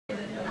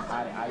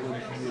I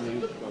was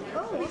really...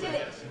 Oh, we did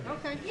it.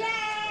 Okay. Yay!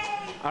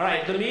 All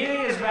right, the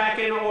meeting is back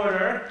in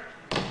order.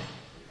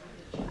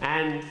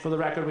 And for the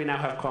record, we now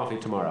have coffee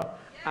tomorrow.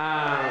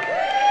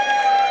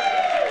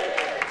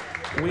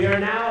 We are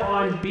now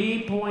on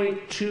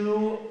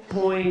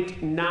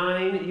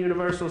B.2.9,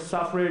 Universal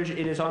Suffrage.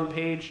 It is on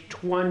page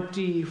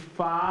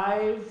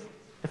 25,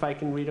 if I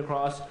can read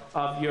across,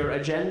 of your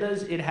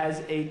agendas. It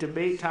has a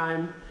debate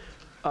time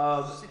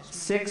of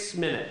 6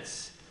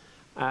 minutes.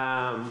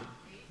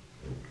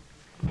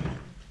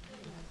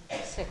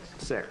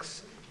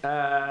 Six.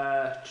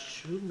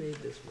 Who made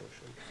this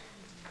motion?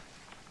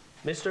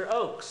 Mr.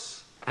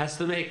 Oakes, as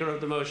the maker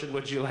of the motion,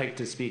 would you like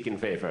to speak in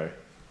favor?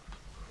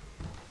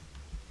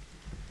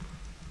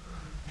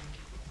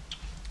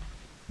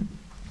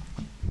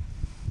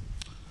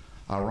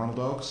 Ronald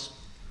Oakes.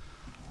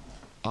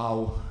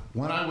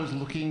 When I was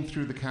looking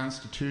through the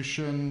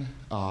Constitution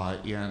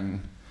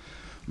in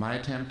my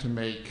attempt to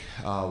make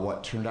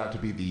what turned out to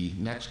be the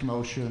next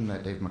motion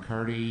that Dave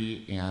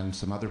McCarty and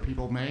some other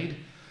people made,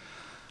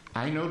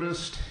 I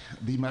noticed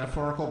the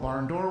metaphorical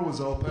barn door was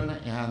open,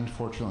 and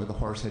fortunately the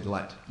horse had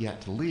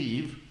yet to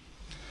leave,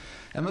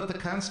 and that the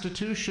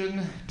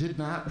Constitution did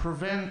not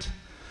prevent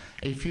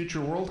a future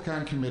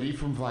Worldcon committee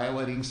from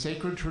violating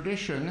sacred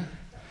tradition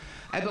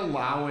and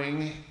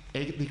allowing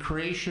the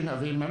creation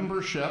of a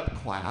membership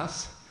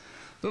class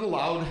that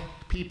allowed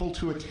people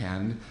to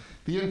attend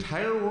the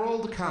entire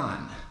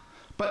Worldcon,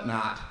 but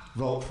not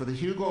vote for the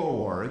Hugo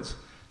Awards,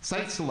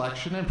 site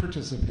selection, and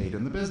participate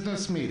in the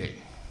business meeting.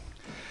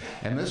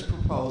 And this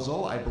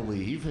proposal, I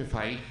believe, if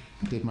I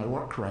did my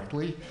work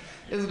correctly,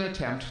 is an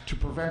attempt to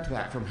prevent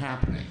that from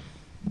happening.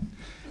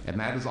 And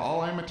that is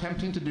all I'm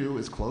attempting to do,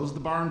 is close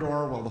the barn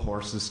door while the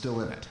horse is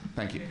still in it.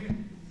 Thank you.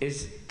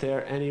 Is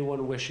there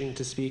anyone wishing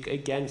to speak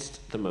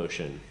against the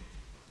motion?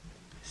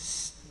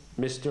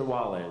 Mr.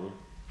 Walling.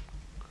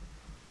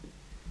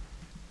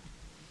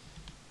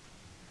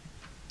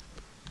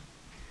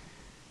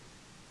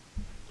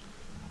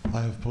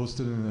 I have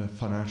posted a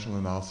financial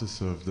analysis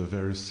of the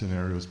various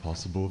scenarios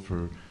possible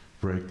for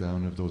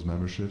breakdown of those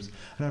memberships,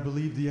 and I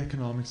believe the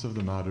economics of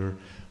the matter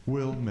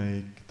will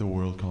make the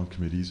Worldcon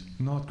committees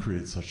not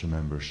create such a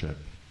membership.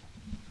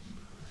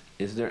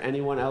 Is there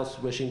anyone else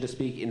wishing to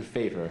speak in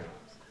favor?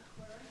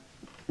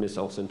 Ms.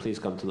 Olson, please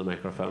come to the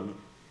microphone.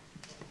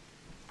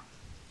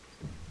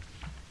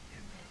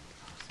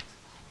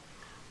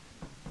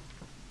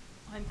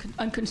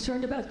 I'm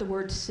concerned about the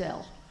word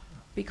sell,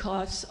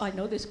 because I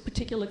know this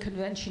particular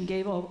convention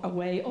gave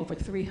away over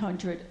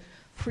 300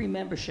 free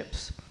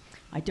memberships.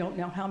 I don't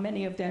know how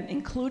many of them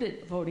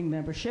included voting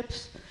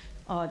memberships.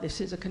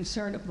 This is a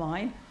concern of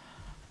mine.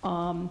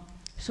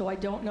 So I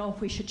don't know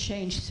if we should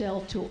change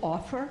sell to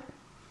offer,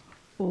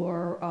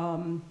 or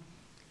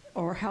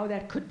how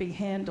that could be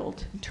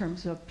handled in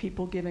terms of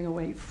people giving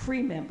away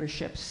free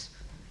memberships,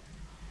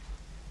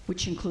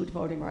 which include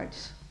voting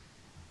rights.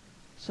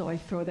 So I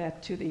throw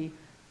that to the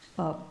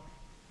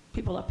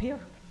people up here.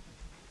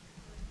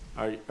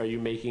 Are you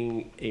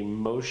making a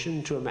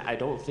motion to amend? I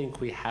don't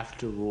think we have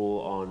to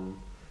rule on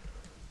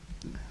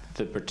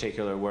the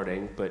particular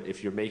wording, but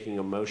if you're making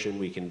a motion,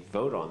 we can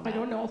vote on that. I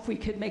don't know if we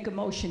could make a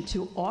motion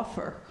to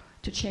offer,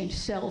 to change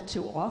sell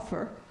to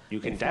offer. You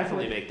can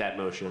definitely make that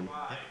motion.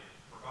 Provide.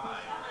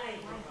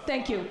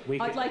 Thank you.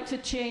 I'd like to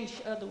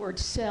change the word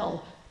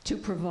sell to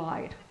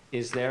provide.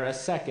 Is there a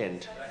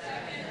second?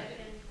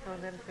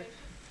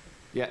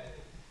 Yeah.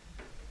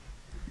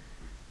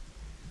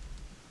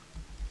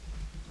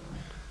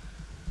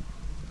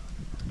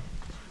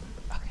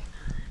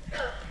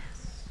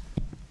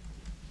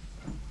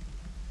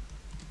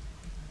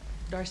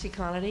 Darcy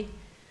Connolly.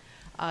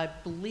 I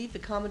believe the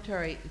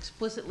commentary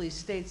explicitly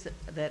states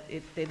that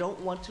they don't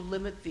want to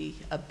limit the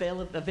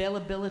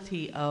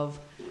availability of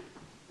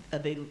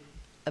the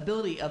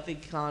ability of the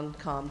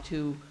CONCOM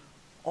to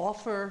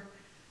offer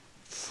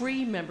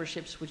free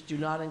memberships which do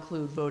not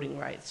include voting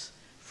rights.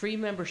 Free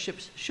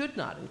memberships should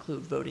not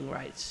include voting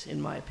rights,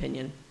 in my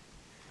opinion.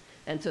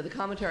 And so the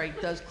commentary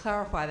does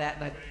clarify that.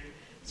 And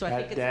so I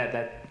think it's,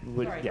 that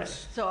would, sorry,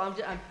 yes. So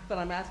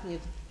I'm asking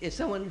if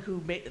someone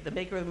who the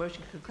maker of the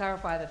motion could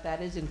clarify that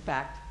that is in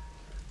fact.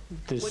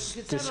 This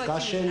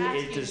discussion,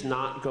 it does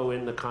not go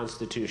in the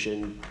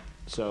Constitution,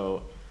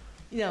 so.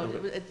 You know,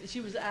 she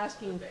was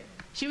asking,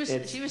 she was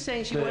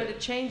saying she wanted to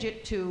change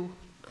it to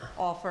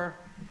offer,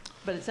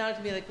 but it sounded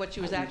to me like what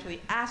she was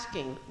actually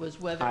asking was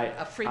whether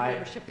a free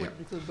membership would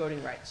include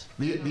voting rights.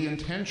 The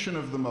intention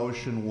of the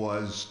motion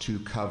was to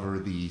cover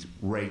the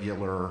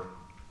regular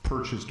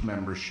purchased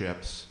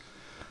memberships.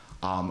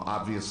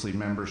 Obviously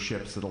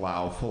memberships that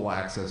allow full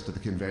access to the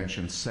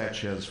convention,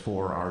 such as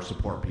for our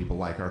support people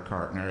like our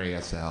CART and our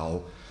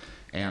ASL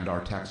and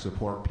our tech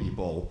support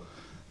people,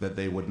 that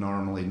they would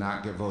normally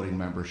not get voting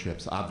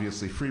memberships.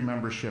 Obviously free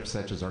memberships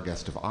such as our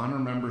guest of honor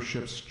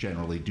memberships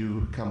generally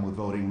do come with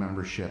voting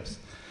memberships.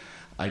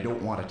 I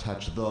don't want to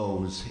touch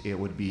those. It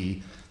would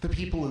be the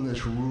people in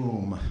this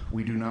room.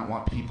 We do not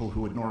want people who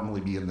would normally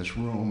be in this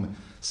room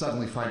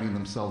suddenly finding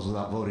themselves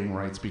without voting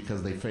rights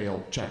because they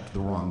checked the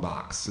wrong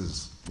box,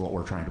 is what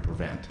we're trying to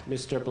prevent.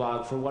 Mr.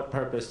 Blogg, for what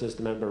purpose does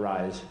the member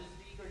rise? The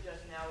speaker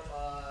just now,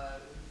 the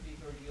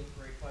speaker yield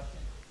for a question.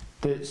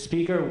 The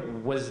speaker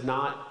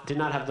did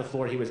not have the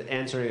floor. He was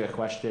answering a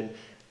question.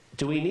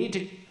 Do we need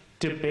to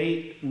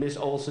debate Ms.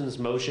 Olson's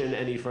motion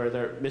any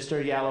further?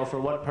 Mr. Yallow, for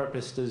what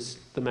purpose does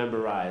the member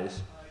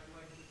rise?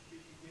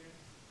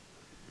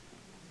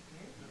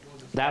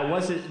 That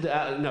wasn't,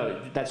 no,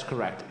 that's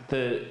correct.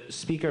 The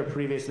speaker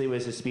previously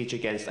was a speech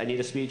against. I need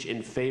a speech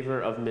in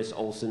favor of Ms.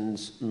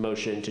 Olson's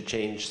motion to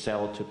change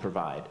sell to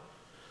provide.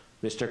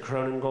 Mr.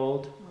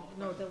 Cronengold?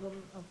 No, the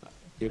woman.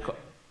 Oh.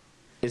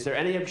 Is there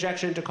any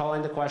objection to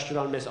calling the question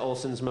on Ms.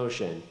 Olson's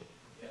motion?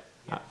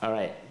 Yes. All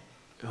right.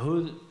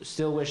 Who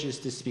still wishes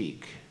to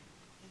speak?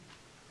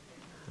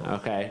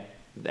 Okay.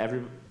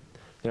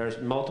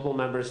 There's multiple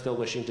members still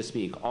wishing to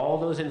speak. All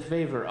those in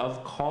favor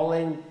of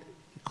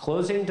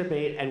closing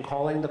debate and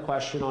calling the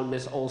question on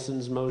Ms.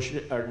 Olson's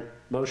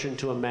motion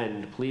to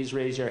amend, please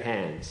raise your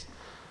hands.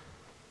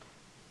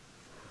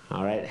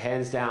 All right,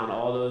 hands down.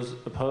 All those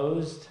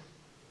opposed?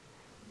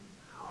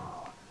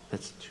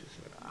 That's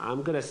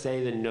I'm going to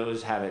say the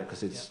noes have it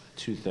because it's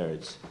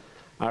 2/3.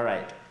 All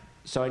right,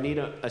 so I need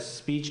a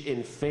speech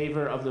in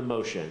favor of the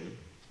motion.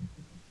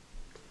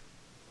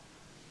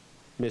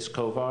 Ms.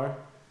 Kovar?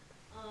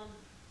 Sorry,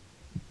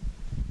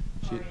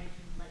 I should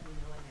let you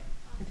know ahead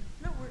of time.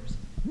 No worries.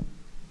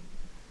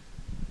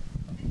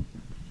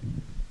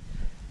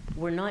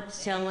 We're not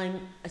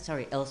selling,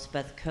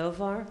 Elspeth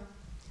Kovar,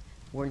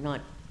 we're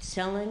not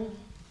selling.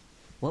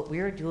 What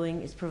we're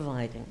doing is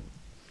providing.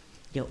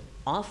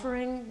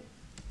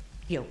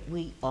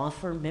 We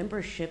offer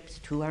memberships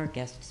to our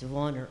guests of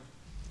honor.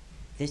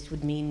 This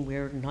would mean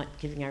we're not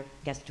giving our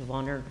guests of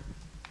honor,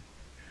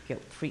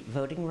 free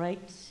voting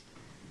rights.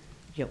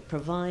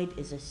 Provide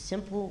is a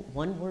simple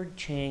one-word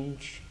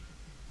change,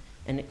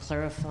 and it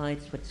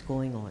clarifies what's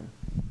going on.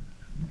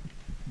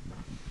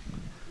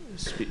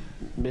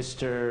 Ms.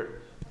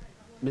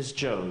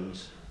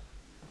 Jones.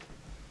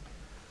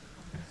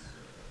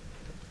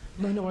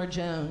 Lenore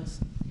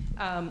Jones.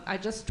 I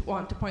just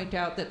want to point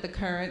out that the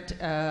current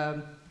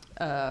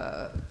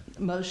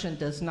motion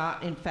does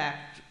not, in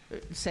fact,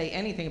 say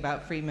anything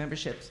about free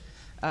memberships,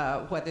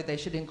 whether they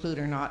should include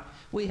or not.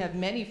 We have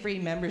many free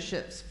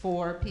memberships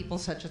for people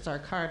such as our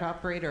card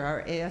operator,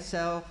 our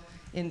ASL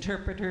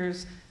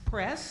interpreters,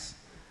 press,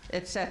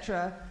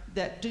 etc.,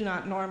 that do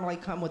not normally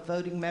come with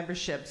voting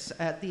memberships.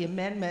 The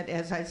amendment,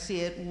 as I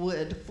see it,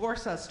 would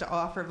force us to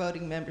offer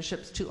voting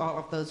memberships to all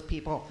of those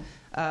people.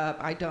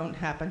 I don't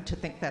happen to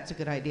think that's a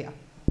good idea.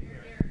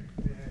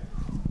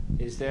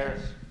 Is there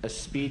a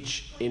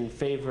speech in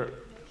favor?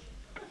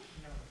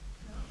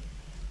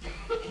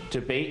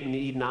 Debate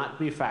need not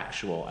be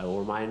factual. I will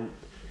remind.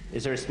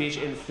 Is there a speech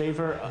in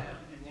favor?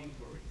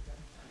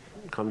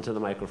 Come to the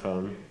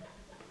microphone.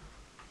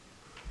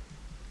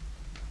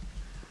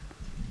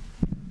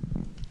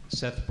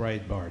 Seth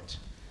Breitbart.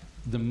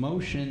 The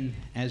motion,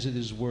 as it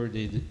is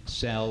worded,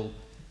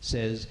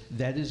 says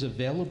that is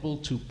available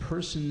to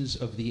persons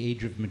of the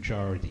age of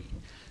majority.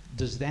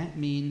 Does that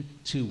mean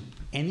to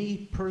any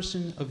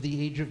person of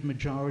the age of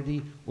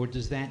majority, or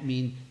does that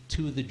mean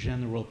to the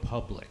general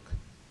public?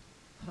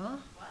 Huh?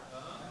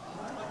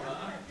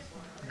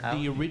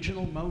 The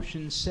original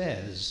motion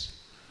says,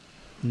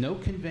 no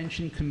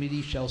convention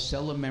committee shall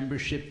sell a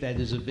membership that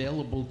is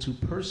available to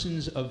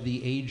persons of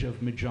the age of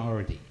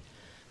majority.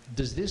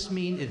 Does this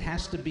mean it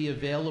has to be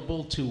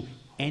available to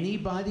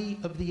anybody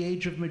of the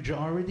age of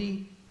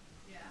majority?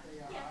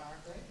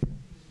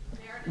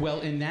 Well,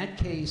 in that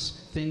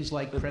case, things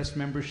like press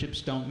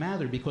memberships don't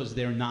matter because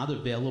they're not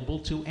available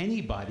to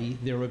anybody.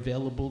 They're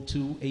available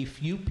to a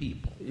few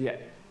people. Yeah,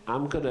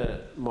 I'm going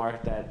to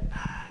mark that.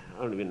 I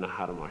don't even know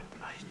how to mark that.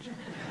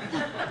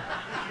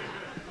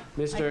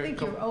 I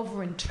think you're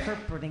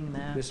over-interpreting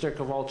that. Mr.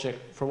 Kowalczyk,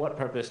 for what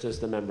purpose does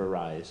the member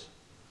rise?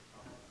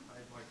 I'd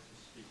like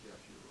to speak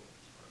after you.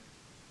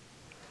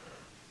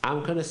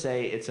 I'm going to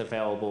say it's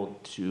available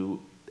to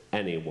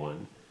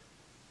anyone.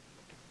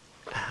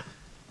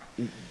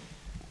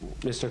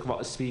 Mr.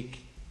 Kowalczyk,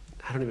 speak.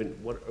 I don't even.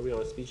 What are we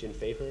on a speech in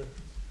favor?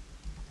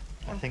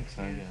 I think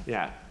so, yeah.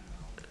 Yeah.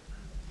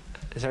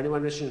 Is there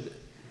anyone wishing?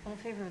 In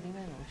favor of the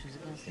amendment, which is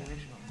against the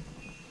original.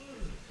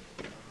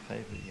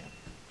 Favor,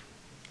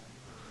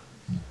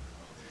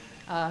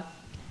 yeah.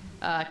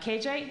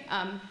 KJ,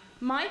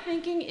 my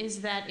thinking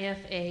is that if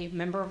a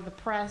member of the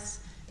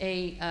press,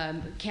 a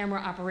camera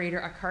operator,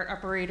 a cart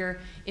operator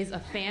is a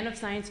fan of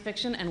science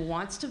fiction and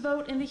wants to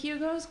vote in the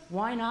Hugos,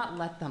 why not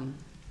let them?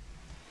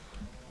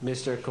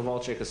 Mr.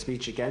 Kowalczyk, a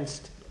speech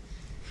against?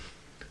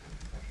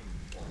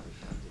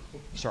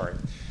 Sorry.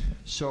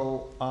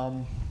 So,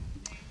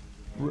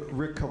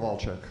 Rick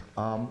Kowalczyk.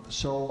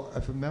 So,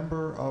 if a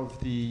member of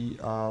the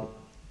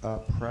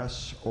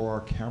press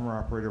or camera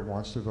operator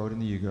wants to vote in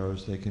the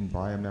Hugos, they can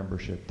buy a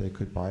membership. They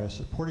could buy a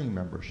supporting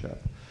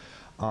membership.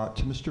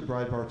 to Mr.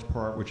 Breitbart's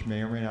part, which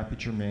may or may not be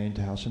germane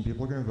to how some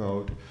people are going to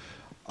vote,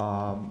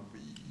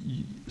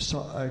 so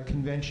a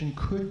convention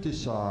could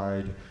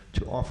decide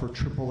to offer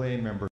AAA membership